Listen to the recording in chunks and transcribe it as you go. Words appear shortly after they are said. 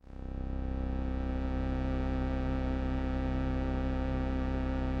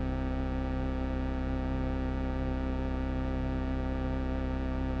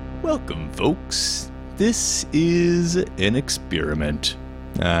Welcome, folks. This is an experiment.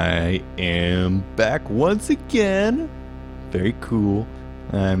 I am back once again. Very cool.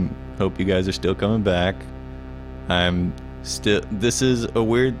 Hope you guys are still coming back. This is a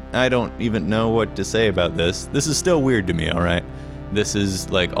weird, I don't even know what to say about this. This is still weird to me, alright? This is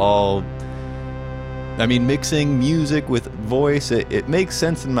like mixing music with voice, it makes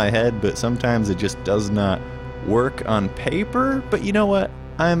sense in my head, but sometimes it just does not work on paper. But you know what?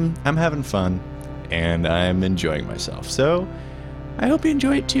 I'm having fun, and I'm enjoying myself. So, I hope you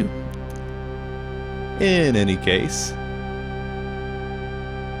enjoy it too. In any case,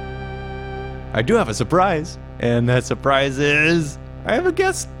 I do have a surprise, and that surprise is I have a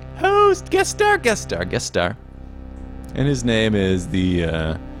guest star. And his name is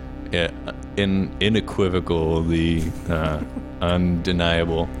the unequivocal, the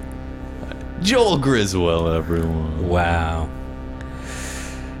undeniable Joel Griswold, everyone. Wow.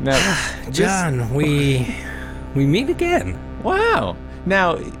 Now, John, we meet again. Wow.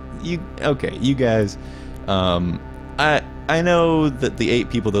 Now, you guys, I know that the 8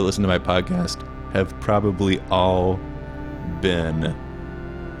 people that listen to my podcast have probably all been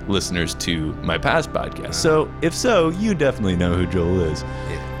listeners to my past podcast. So, if so, you definitely know who Joel is.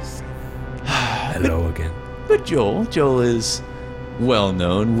 Yes. Hello again. But Joel is well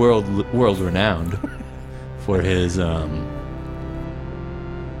known, world renowned for his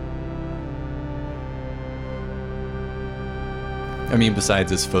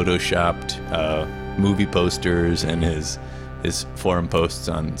besides his photoshopped movie posters and his forum posts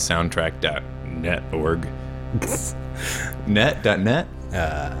on soundtrack.net.org. Net.net?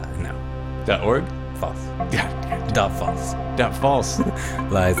 No. .org? False. God. False. False.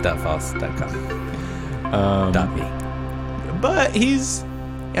 Lies.false.com. Me. But he's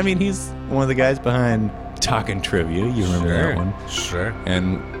one of the guys behind Talkin' Trivia. You remember that one? Sure.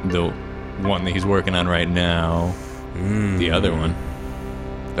 And the one that he's working on right now. The other one.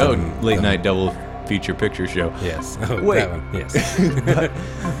 Late night double feature picture show. Yes. Wait. That one. Yes.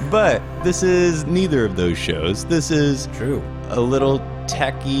 but this is neither of those shows. This is true. A little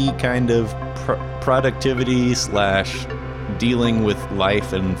techie kind of productivity / dealing with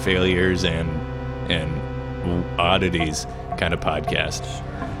life and failures and oddities kind of podcast.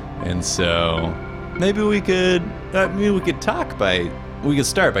 And so maybe we could start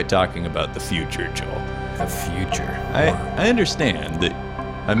by talking about the future, Joel. The future. I understand that.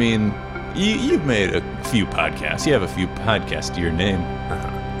 You've made a few podcasts. You have a few podcasts to your name.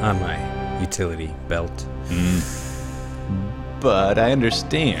 On my utility belt. But I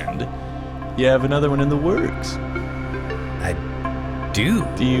understand you have another one in the works. I do.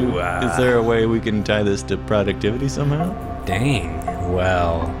 Is there a way we can tie this to productivity somehow? Dang.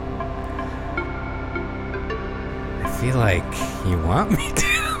 Well, I feel like you want me to.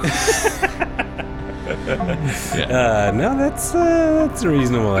 Yeah. No, that's a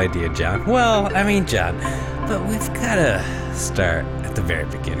reasonable idea, John. Well, John, but we've got to start at the very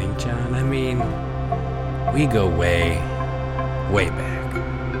beginning, John. We go way, way back.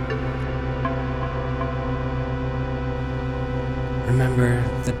 Remember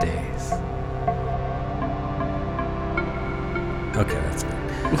the days. Okay, that's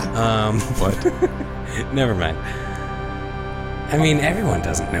fine. What? Never mind. Everyone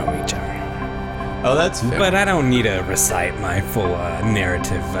doesn't know me, John. Oh, that's fair. But I don't need to recite my full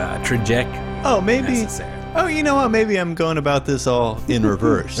narrative trajectory. Oh, maybe. Necessary. Oh, you know what? Maybe I'm going about this all in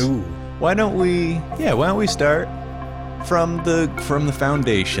reverse. Ooh. Why don't we start from the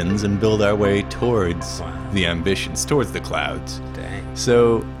foundations and build our way towards the ambitions, towards the clouds. Dang.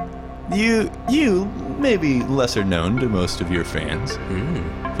 So, you may be lesser known to most of your fans.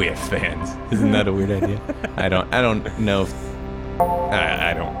 We have fans. Isn't that a weird idea? I don't know if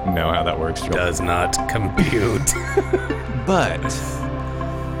I don't know how that works, Joel. Does not compute. But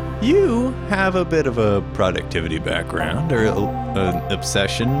you have a bit of a productivity background, or an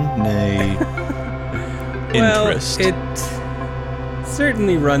obsession, interest. Well, it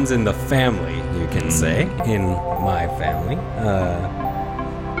certainly runs in the family, you can say, in my family.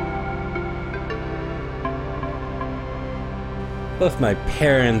 Both my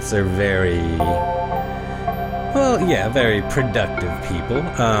parents are very productive people.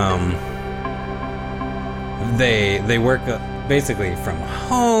 They work basically from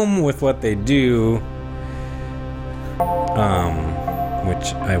home with what they do,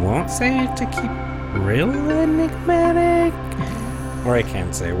 which I won't say to keep real enigmatic, or I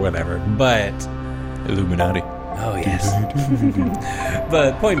can say whatever, but Illuminati. Oh yes.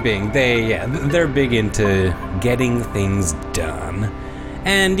 But point being, they're big into getting things done,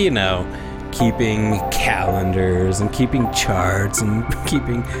 and keeping calendars and keeping charts and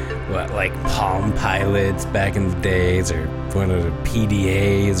keeping like Palm Pilots back in the days, or one of the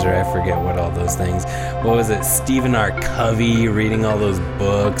PDAs, or I forget what all those things. What was it? Stephen R. Covey, reading all those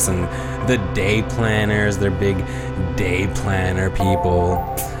books, and the day planners. They're big day planner people.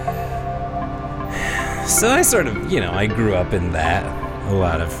 So I sort of, I grew up in that. A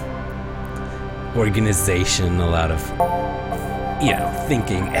lot of organization, a lot of,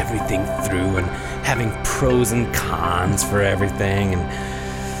 thinking everything through and having pros and cons for everything, and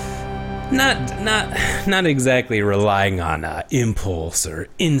not exactly relying on impulse or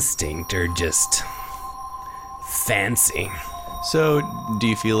instinct or just fancy. So, do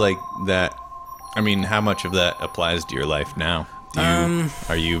you feel like that? I mean, how much of that applies to your life now?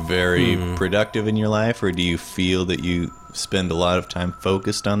 Are you very productive in your life, or do you feel that you spend a lot of time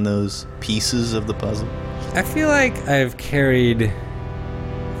focused on those pieces of the puzzle? I feel like I've carried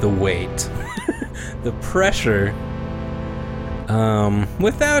the weight, the pressure,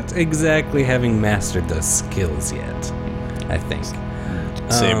 without exactly having mastered those skills yet, I think.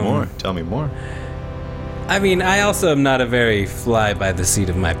 Say more. Tell me more. I mean, I also am not a very fly by the seat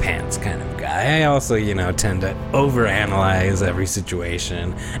of my pants kind of guy. I also, tend to overanalyze every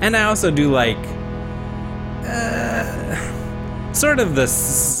situation. And I also do like sort of the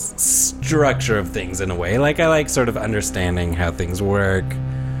structure of things in a way. Like, I like sort of understanding how things work.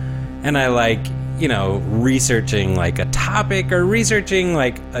 And I like, researching like a topic or researching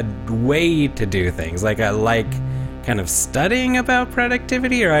like a way to do things. Like, I like kind of studying about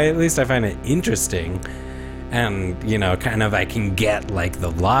productivity, or at least I find it interesting. And, kind of I can get, like,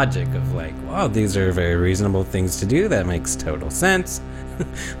 the logic of, like, wow, these are very reasonable things to do. That makes total sense.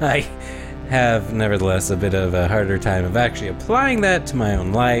 I have, nevertheless, a bit of a harder time of actually applying that to my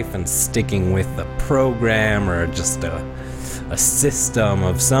own life and sticking with a program or just a system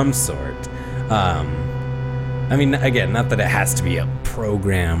of some sort. I mean, again, not that it has to be a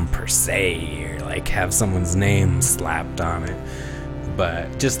program per se or, like, have someone's name slapped on it.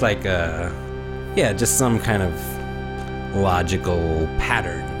 But just like just some kind of logical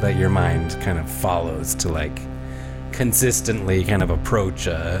pattern that your mind kind of follows to, like, consistently kind of approach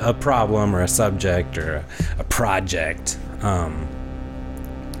a problem or a subject or a project.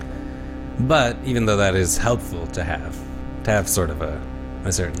 But even though that is helpful to have sort of a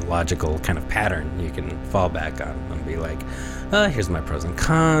certain logical kind of pattern you can fall back on and be like, here's my pros and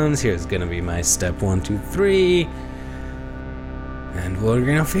cons, here's gonna be my step 1, 2, 3, and we're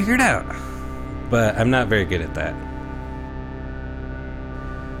gonna figure it out. But I'm not very good at that.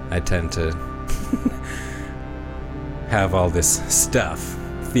 I tend to have all this stuff,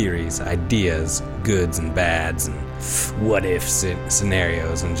 theories, ideas, goods and bads, and what-if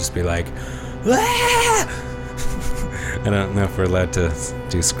scenarios, and just be like, ah! I don't know if we're allowed to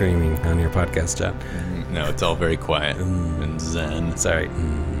do screaming on your podcast, John. No, it's all very quiet and zen. Sorry.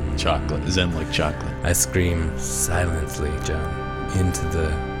 Chocolate. Zen like chocolate. I scream silently, John, into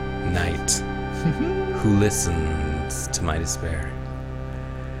the night. Who listens to my despair?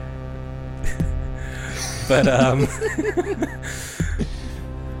 But,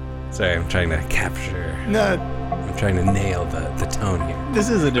 sorry, I'm trying to capture. No. I'm trying to nail the tone here. This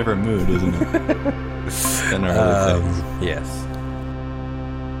is a different mood, isn't it? Than our other things. Yes.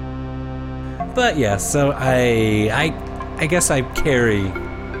 But yeah, so I guess I carry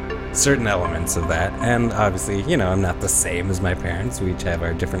certain elements of that, and obviously, I'm not the same as my parents. We each have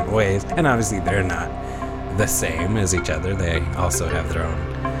our different ways, and obviously they're not the same as each other. They also have their own,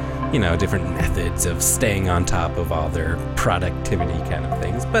 different methods of staying on top of all their productivity kind of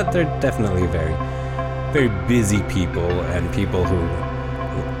things, but they're definitely very, very busy people, and people who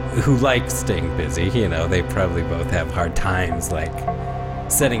like staying busy. They probably both have hard times, like,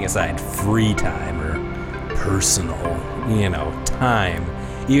 setting aside free time or personal, time.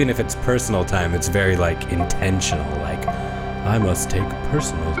 Even if it's personal time, it's very, like, intentional. Like, I must take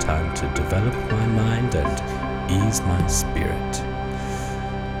personal time to develop my mind and ease my spirit.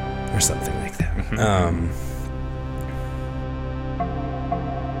 Or something like that.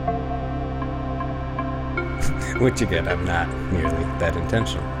 Which, again, I'm not nearly that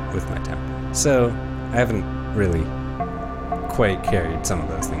intentional with my time. So, I haven't really quite carried some of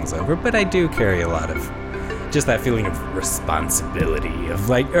those things over, but I do carry a lot of just that feeling of responsibility, of,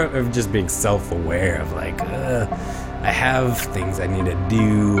 like, of just being self-aware of, like, I have things I need to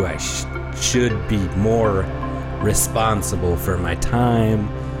do. I should be more responsible for my time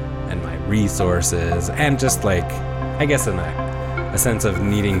and my resources, and just, like, I guess in a sense of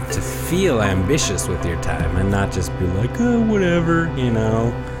needing to feel ambitious with your time and not just be like, oh, whatever,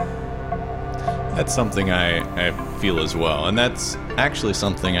 That's something I feel as well. And that's actually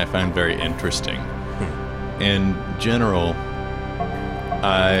something I find very interesting. In general,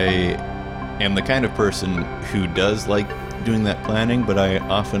 I am the kind of person who does like doing that planning, but I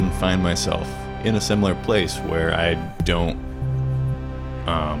often find myself in a similar place where I don't,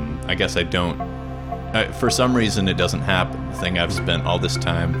 for some reason it doesn't happen. The thing I've spent all this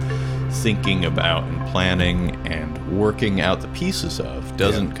time thinking about and planning and working out the pieces of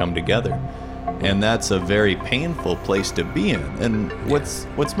doesn't come together. And that's a very painful place to be in. And what's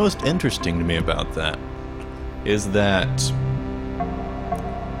most interesting to me about that is that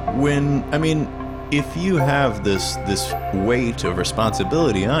if you have this weight of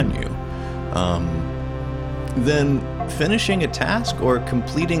responsibility on you, then finishing a task or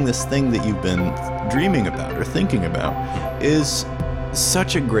completing this thing that you've been dreaming about or thinking about is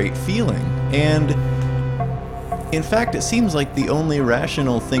such a great feeling. And in fact, it seems like the only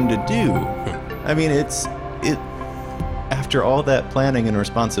rational thing to do. I mean, after all that planning and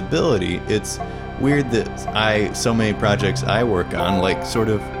responsibility, it's weird that so many projects I work on, like, sort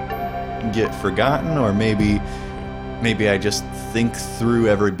of get forgotten, or maybe I just think through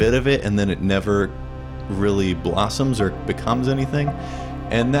every bit of it and then it never really blossoms or becomes anything.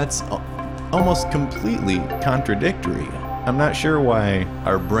 And that's almost completely contradictory. I'm not sure why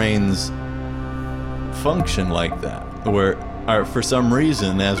our brains function like that, where for some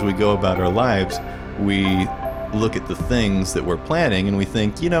reason, as we go about our lives, we look at the things that we're planning and we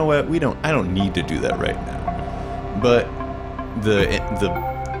think, you know what, I don't need to do that right now. But the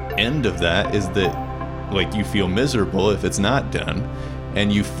end of that is that, like, you feel miserable if it's not done,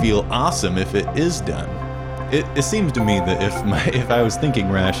 and you feel awesome if it is done. It seems to me that if I was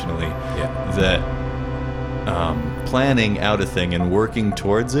thinking rationally, that planning out a thing and working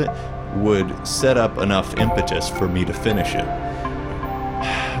towards it would set up enough impetus for me to finish it.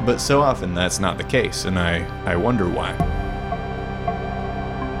 But so often that's not the case, and I wonder why.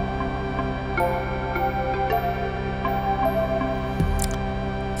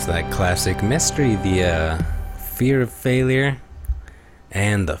 It's that classic mystery, the fear of failure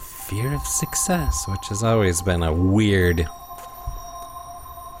and the fear of success, which has always been a weird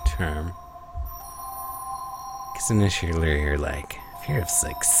term. Because initially you're like, fear of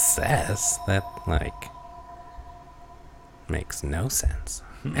success? That, like, makes no sense.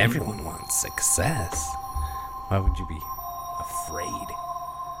 Everyone wants success. Why would you be afraid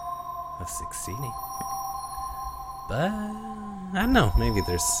of succeeding? But I don't know, maybe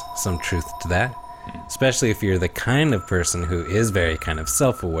there's some truth to that. Especially if you're the kind of person who is very kind of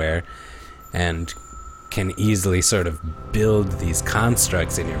self-aware and can easily sort of build these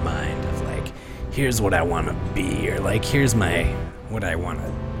constructs in your mind of, like, here's what I want to be, or, like, here's what I want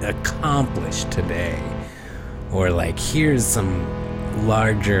to accomplish today, or, like, here's some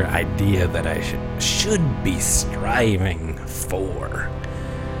larger idea that I should be striving for.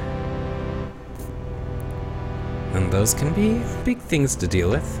 And those can be big things to deal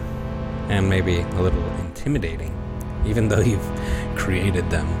with, and maybe a little intimidating, even though you've created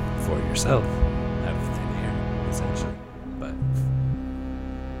them for yourself out of thin air, essentially. But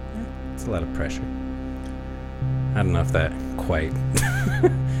it's a lot of pressure. I don't know if that quite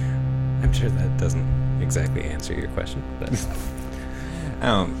I'm sure that doesn't exactly answer your question, but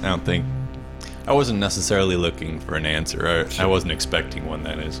I don't think I wasn't necessarily looking for an answer. I wasn't expecting one,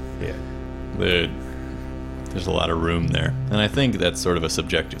 that is. yeah. There's a lot of room there. And I think that's sort of a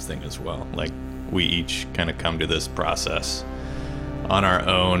subjective thing as well. Like, we each kind of come to this process on our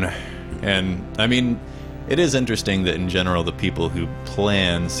own. And, I mean, it is interesting that in general the people who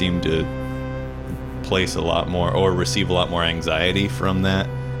plan seem to place a lot more, or receive a lot more anxiety from that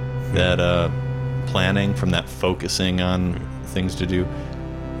planning, from that focusing on things to do.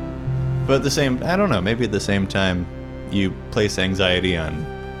 But I don't know, maybe at the same time you place anxiety on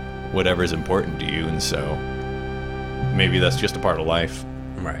whatever's important to you, and so maybe that's just a part of life.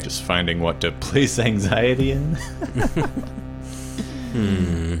 Right. Just finding what to place anxiety in.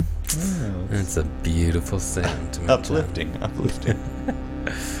 That's a beautiful sentiment. Uplifting.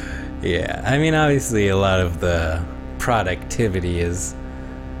 Yeah, I mean, obviously a lot of the productivity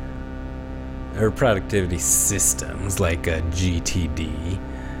systems, like a GTD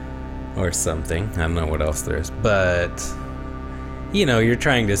or something. I don't know what else there is, but you know, you're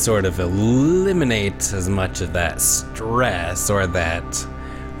trying to sort of eliminate as much of that stress, or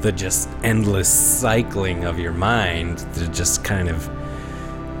the just endless cycling of your mind, the just kind of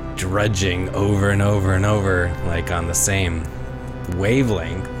drudging over and over and over, like on the same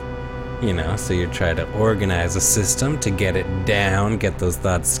wavelength, you know. So you try to organize a system to get it down, get those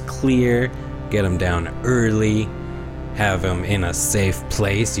thoughts clear, get them down early, have them in a safe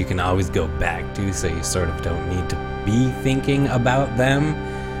place you can always go back to, so you sort of don't need to be thinking about them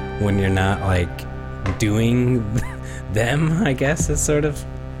when you're not like doing them, I guess is sort of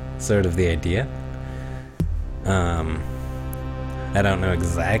the idea. I don't know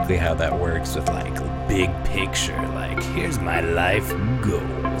exactly how that works with like big picture, like here's my life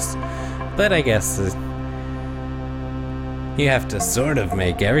goals, but I guess you have to sort of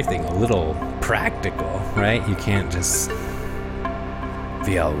make everything a little practical, right? You can't just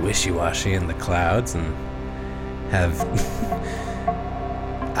be all wishy-washy in the clouds and have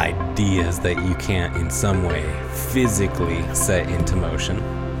ideas that you can't in some way physically set into motion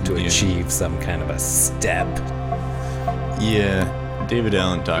to achieve some kind of a step. Yeah, David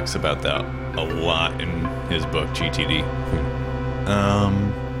Allen talks about that a lot in his book GTD.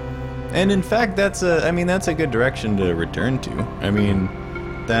 And in fact, that's a good direction to return to. I mean,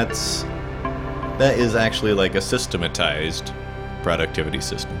 that is actually like a systematized productivity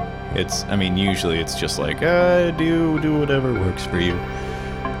system. Usually it's just like do whatever works for you.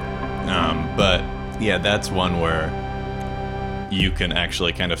 But yeah, that's one where you can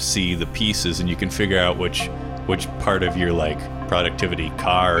actually kind of see the pieces and you can figure out which part of your like productivity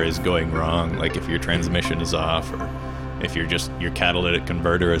car is going wrong, like if your transmission is off or if your catalytic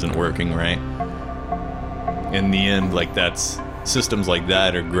converter isn't working right. In the end, like systems like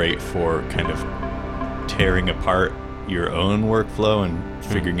that are great for kind of tearing apart your own workflow and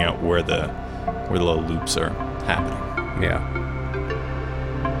figuring out where the little loops are happening. Yeah.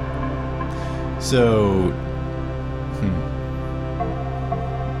 So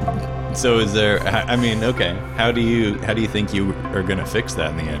is there, okay, how do you think you are going to fix that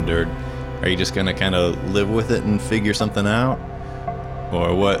in the end? Or are you just going to kind of live with it and figure something out?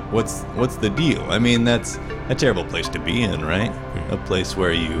 Or what's the deal? I mean, that's a terrible place to be in, right? A place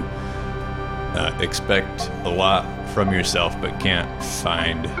where you expect a lot from yourself but can't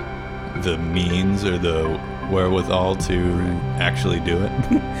find the means or the wherewithal to actually do it.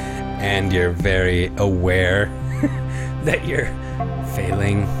 And you're very aware that you're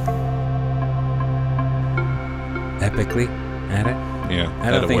failing epically at it. Yeah. I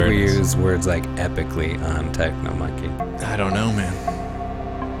don't think we use words like epically on Technomonkey. I don't know, man.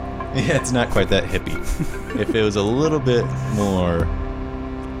 Yeah, it's not quite that hippie. If it was a little bit more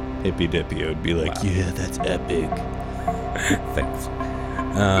hippy dippy, it would be like, wow. Yeah, that's epic. Thanks.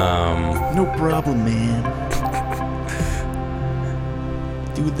 No problem, man.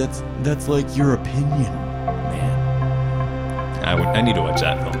 Dude, that's like your opinion, man. I need to watch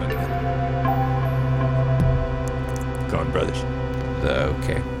that film again. Coen Brothers.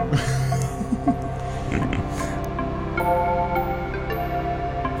 Okay.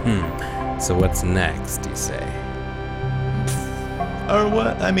 So what's next, you say? Or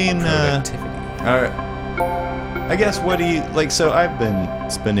what? I mean, productivity. I guess what do you like? So I've been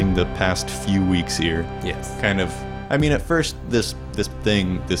spending the past few weeks here. Yes. Kind of. I mean, at first, this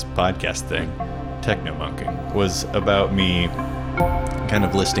podcast thing, Technomonking, was about me kind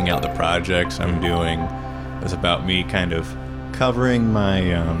of listing out the projects I'm doing. It was about me kind of covering my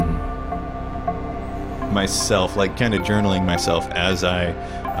myself, like kind of journaling myself as I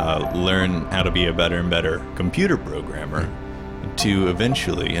learn how to be a better and better computer programmer, to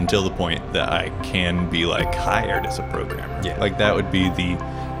eventually, until the point that I can be like hired as a programmer. Yeah. Like that would be the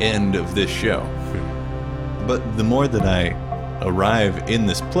end of this show. But the more that I arrive in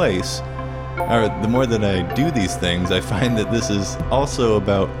this place, or the more that I do these things, I find that this is also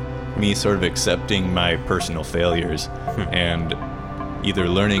about me sort of accepting my personal failures and either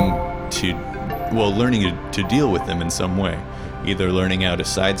learning to deal with them in some way, either learning how to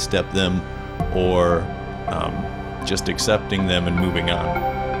sidestep them or just accepting them and moving on.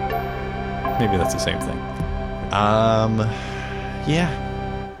 Maybe that's the same thing. Yeah.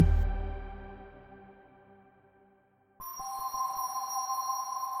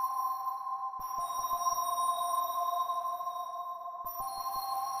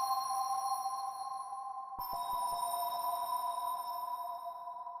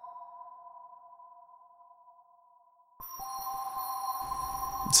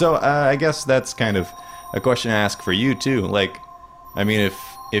 So I guess that's kind of a question to ask for you too. Like, I mean,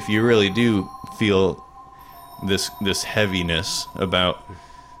 if you really do feel this heaviness about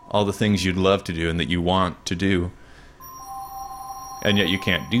all the things you'd love to do and that you want to do, and yet you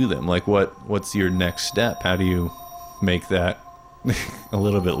can't do them, like what's your next step? How do you make that a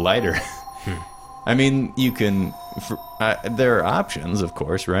little bit lighter? I mean, you can. There are options, of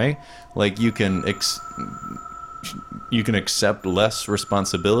course, right? Like you can accept less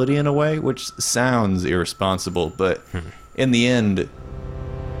responsibility in a way, which sounds irresponsible, but in the end,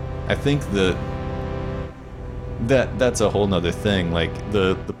 I think the that's a whole nother thing. Like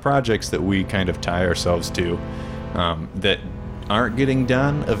the projects that we kind of tie ourselves to, that aren't getting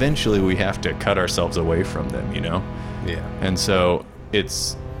done, eventually we have to cut ourselves away from them, you know? Yeah. And so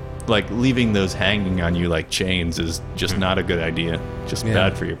it's like leaving those hanging on you like chains is just not a good idea. Just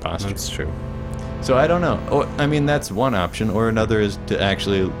bad for your posture. That's true. So I don't know. I mean, that's one option, or another is to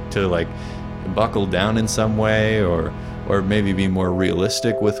actually like buckle down in some way, or maybe be more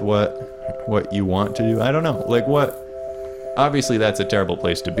realistic with what you want to do. I don't know. Like what? Obviously, that's a terrible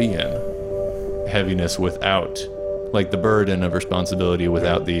place to be in. Heaviness without, like the burden of responsibility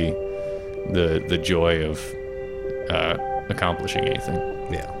without the joy of accomplishing anything.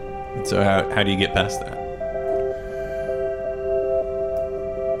 Yeah. So how do you get past that?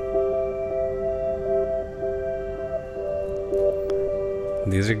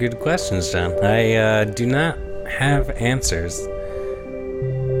 These are good questions, John. I do not have answers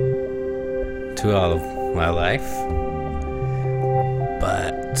to all of my life,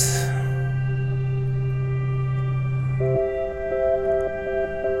 but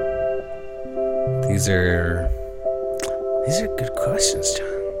these are good questions, John.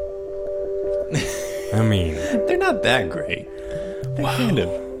 I mean, They're not that great. They're kind of.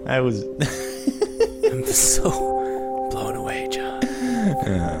 I was. I'm so blown away, John.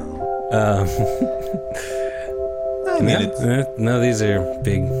 I mean, No, these are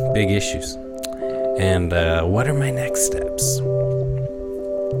big issues. And what are my next steps?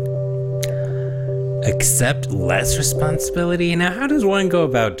 Accept less responsibility? Now, how does one go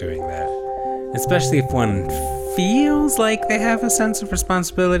about doing that? Especially if one feels like they have a sense of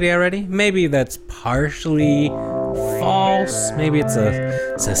responsibility already. Maybe that's partially false. Maybe it's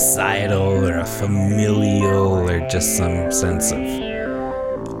a societal or a familial or just some sense of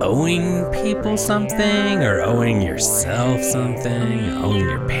owing people something, or owing yourself something, owing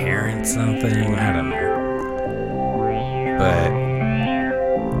your parents something. I don't know. But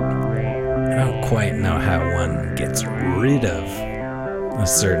I don't quite know how one gets rid of a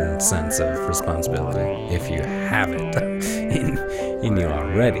certain sense of responsibility if you have it in you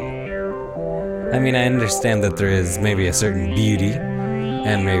already. I mean, I understand that there is maybe a certain beauty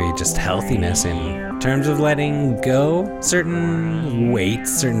and maybe just healthiness in terms of letting go certain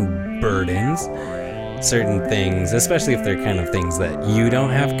weights, certain burdens, certain things, especially if they're kind of things that you don't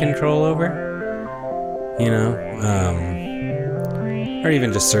have control over, you know, or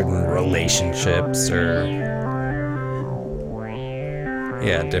even just certain relationships or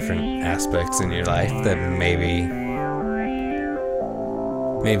different aspects in your life that maybe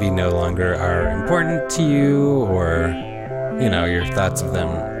no longer are important to you, or you know, your thoughts of them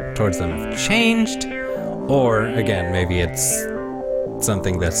towards them have changed, or again, maybe it's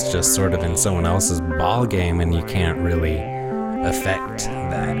something that's just sort of in someone else's ball game and you can't really affect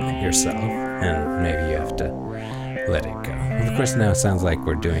that yourself, and maybe you have to let it go. And of course, now it sounds like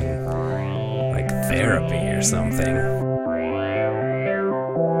we're doing like therapy or something.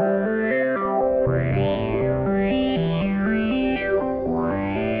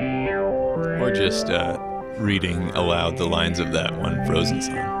 or just reading aloud the lines of that one Frozen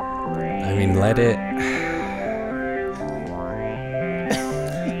song. I mean, let it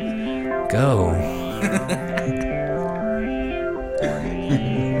go.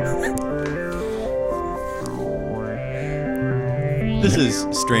 This is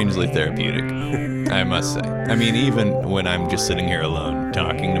strangely therapeutic, I must say. I mean, even when I'm just sitting here alone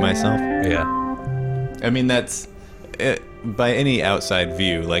talking to myself. Yeah. I mean, that's by any outside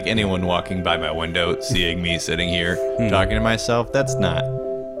view, like anyone walking by my window, seeing me sitting here talking to myself, that's not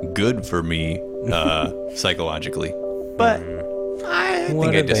good for me psychologically. But I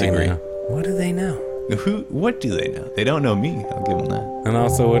think I disagree. What do they know? What do they know? They don't know me. I'll give them that. And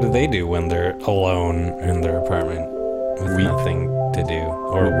also, what do they do when they're alone in their apartment with nothing to do,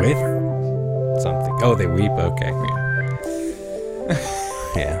 or with something? Oh, they weep. Okay.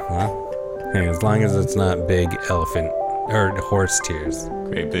 Yeah. Well, hey, as long as it's not big elephant or horse tears.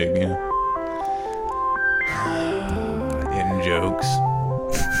 Great big, yeah. Hidden jokes.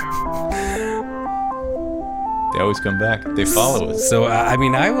 They always come back. They follow us. So, I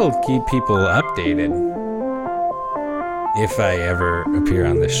mean, I will keep people updated if I ever appear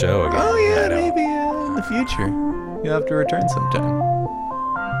on this show again. Oh, yeah, maybe in the future. You'll have to return sometime.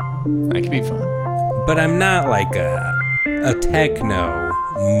 That could be fun. But I'm not like a techno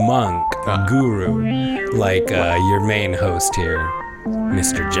monk guru like your main host here,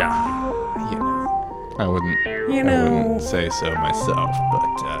 Mr. John. I wouldn't say so myself, but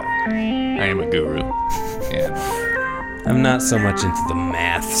I am a guru. And I'm not so much into the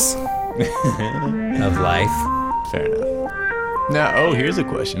maths of life. Fair enough. Now, here's a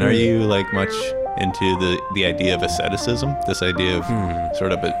question. Are you like much into the idea of asceticism, this idea of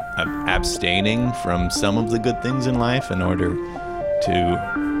sort of abstaining from some of the good things in life in order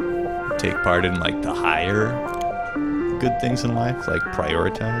to take part in like the higher good things in life, like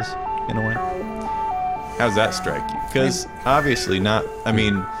prioritize in a way. How does that strike you? Because obviously not, I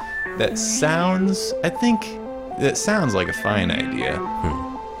mean, that sounds like a fine idea,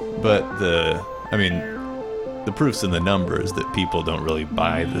 but the proof's in the numbers that people don't really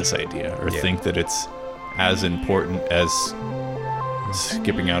buy this idea or think that it's as important as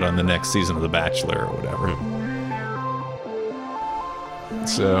skipping out on the next season of The Bachelor or whatever.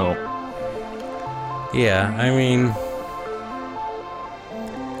 So, yeah, I mean,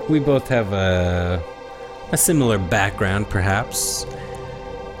 we both have a similar background, perhaps,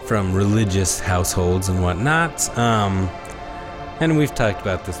 from religious households and whatnot. And we've talked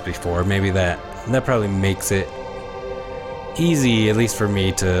about this before. Maybe that probably makes it easy, at least for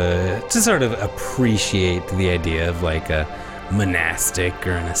me, to sort of appreciate the idea of like a monastic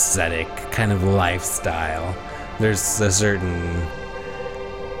or an ascetic kind of lifestyle. There's a certain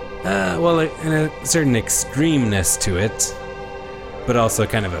a certain extremeness to it, but also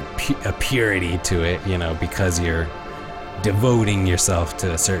kind of a purity to it, you know, because you're devoting yourself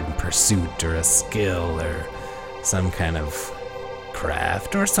to a certain pursuit or a skill or some kind of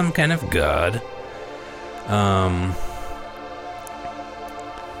craft or some kind of god.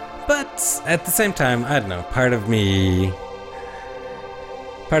 But at the same time, I don't know, part of me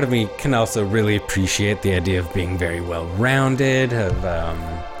can also really appreciate the idea of being very well-rounded, of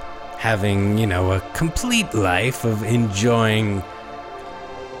having, you know, a complete life, of enjoying,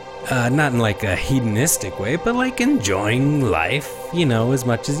 not in like a hedonistic way, but like enjoying life, you know, as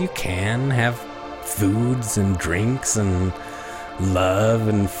much as you can, have foods and drinks and love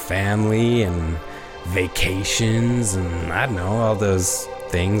and family and vacations and, I don't know, all those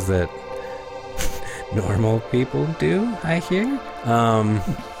things that normal people do, I hear.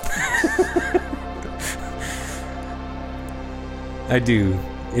 I do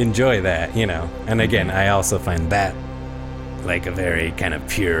enjoy that, you know. And again, I also find that like a very kind of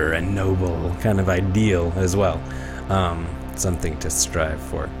pure and noble kind of ideal as well. Something to strive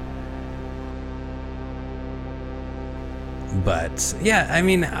for. But yeah, I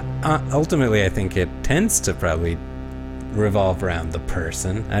mean, ultimately I think it tends to probably revolve around the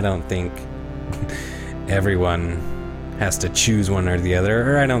person. I don't think everyone has to choose one or the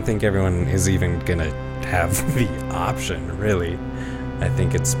other, or I don't think everyone is even gonna have the option, really. I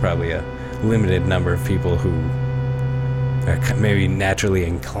think it's probably a limited number of people who are maybe naturally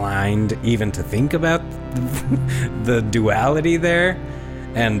inclined even to think about the duality there.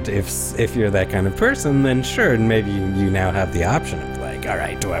 And if you're that kind of person, then sure, maybe you now have the option of like, all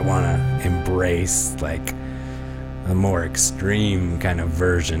right, do I want to embrace like a more extreme kind of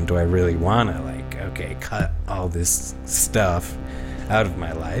version? Do I really want to like, okay, cut all this stuff out of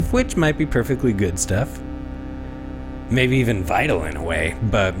my life, which might be perfectly good stuff, maybe even vital in a way,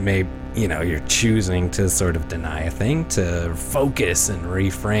 but maybe, you know, you're choosing to sort of deny a thing to focus and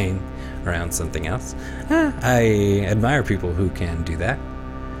reframe around something else. I admire people who can do that.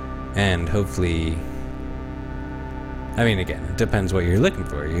 And hopefully, I mean, again, it depends what you're looking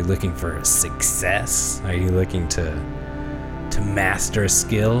for. Are you looking for success? Are you looking to master a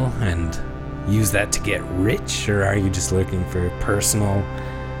skill and use that to get rich? Or are you just looking for personal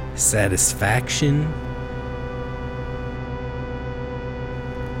satisfaction?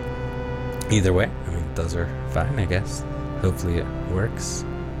 Either way, I mean, those are fine, I guess. Hopefully it works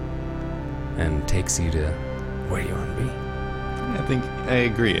and takes you to where you want to be. I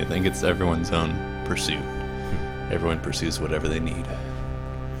agree. I think it's everyone's own pursuit. Everyone pursues whatever they need.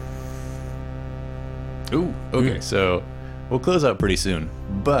 Ooh, okay, so we'll close out pretty soon.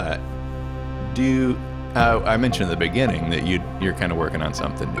 But I mentioned at the beginning that you're kind of working on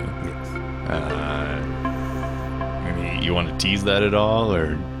something new. Yes. Maybe you want to tease that at all,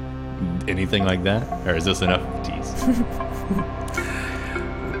 or anything like that? Or is this enough of a tease?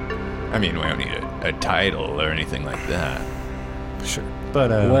 I mean, we don't need a title or anything like that. Sure.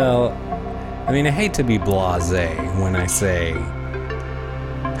 But, well, I mean, I hate to be blasé when I say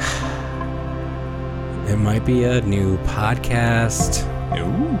it might be a new podcast.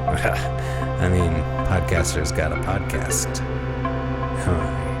 Ooh. I mean, podcaster's got a podcast.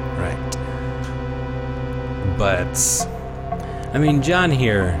 Right. But, I mean, John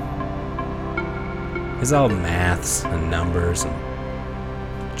here is all maths and numbers and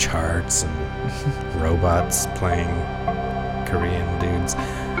charts and robots playing Korean dudes.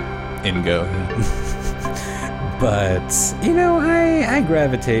 Ingo. But, you know, I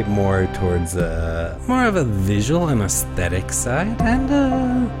gravitate more towards more of a visual and aesthetic side, and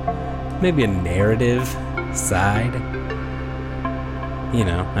maybe a narrative side. You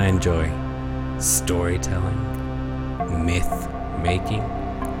know, I enjoy storytelling, myth making,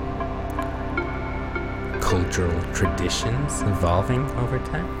 cultural traditions evolving over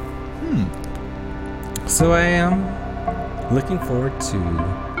time. So I am looking forward to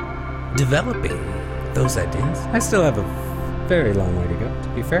developing those ideas. I still have a very long way to go, to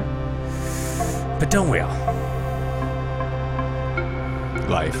be fair. But don't we all?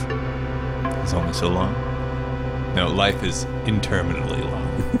 Life is only so long. No, life is interminably long.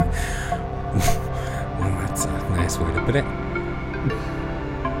 Well, that's a nice way to put it.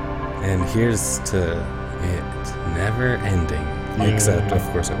 And here's to it never ending. Except, of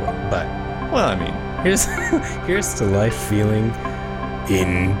course, it will. But Well, I mean, here's to life feeling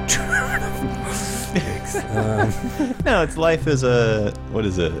no, it's life is a, what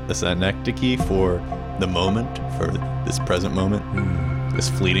is it? A synecdoche for the moment, for this present moment, this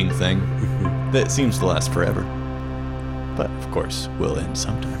fleeting thing that seems to last forever. But, of course, will end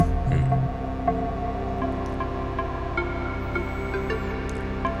sometime.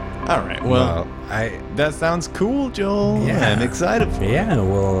 All right, well, that sounds cool, Joel. Yeah. I'm excited for it. Yeah,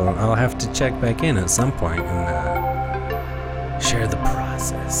 well, I'll have to check back in at some point and share the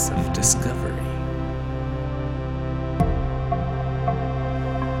process of discovery.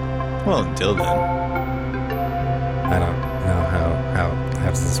 Well, until then. I don't know how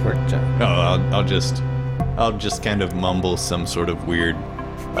does this work, John? Oh, I'll just kind of mumble some sort of weird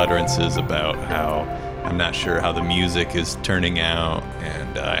utterances about how I'm not sure how the music is turning out,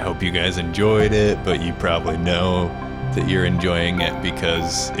 and I hope you guys enjoyed it, but you probably know that you're enjoying it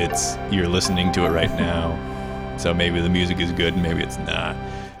because you're listening to it right now. So maybe the music is good and maybe it's not.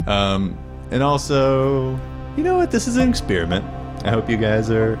 And also, you know what? This is an experiment. I hope you guys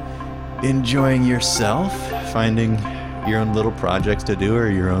are enjoying yourself, finding your own little projects to do or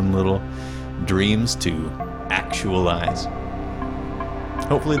your own little dreams to actualize.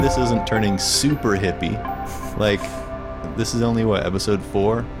 Hopefully this isn't turning super hippie. Like, this is only, episode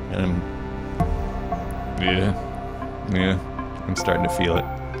 4? And I'm starting to feel it.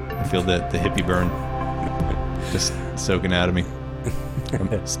 I feel the hippie burn just soaking out of me.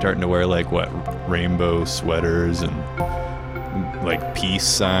 I'm starting to wear, rainbow sweaters and, peace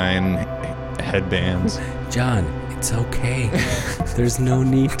sign headbands. John, it's okay. There's no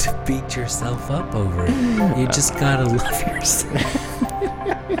need to beat yourself up over it. You just gotta love yourself.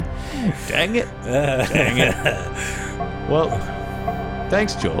 Dang it. Dang it. Well,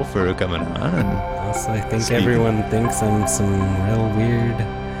 thanks, Joel, for coming on. And also, I think everyone thinks I'm some real weird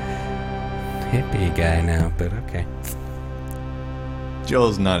hippie guy now, but okay.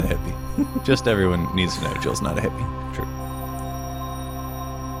 Joel's not a hippie. Just everyone needs to know Joel's not a hippie. True.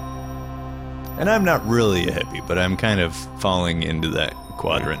 And I'm not really a hippie, but I'm kind of falling into that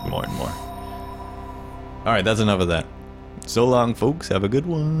quadrant more and more. All right, that's enough of that. So long, folks. Have a good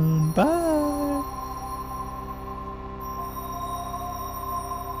one. Bye.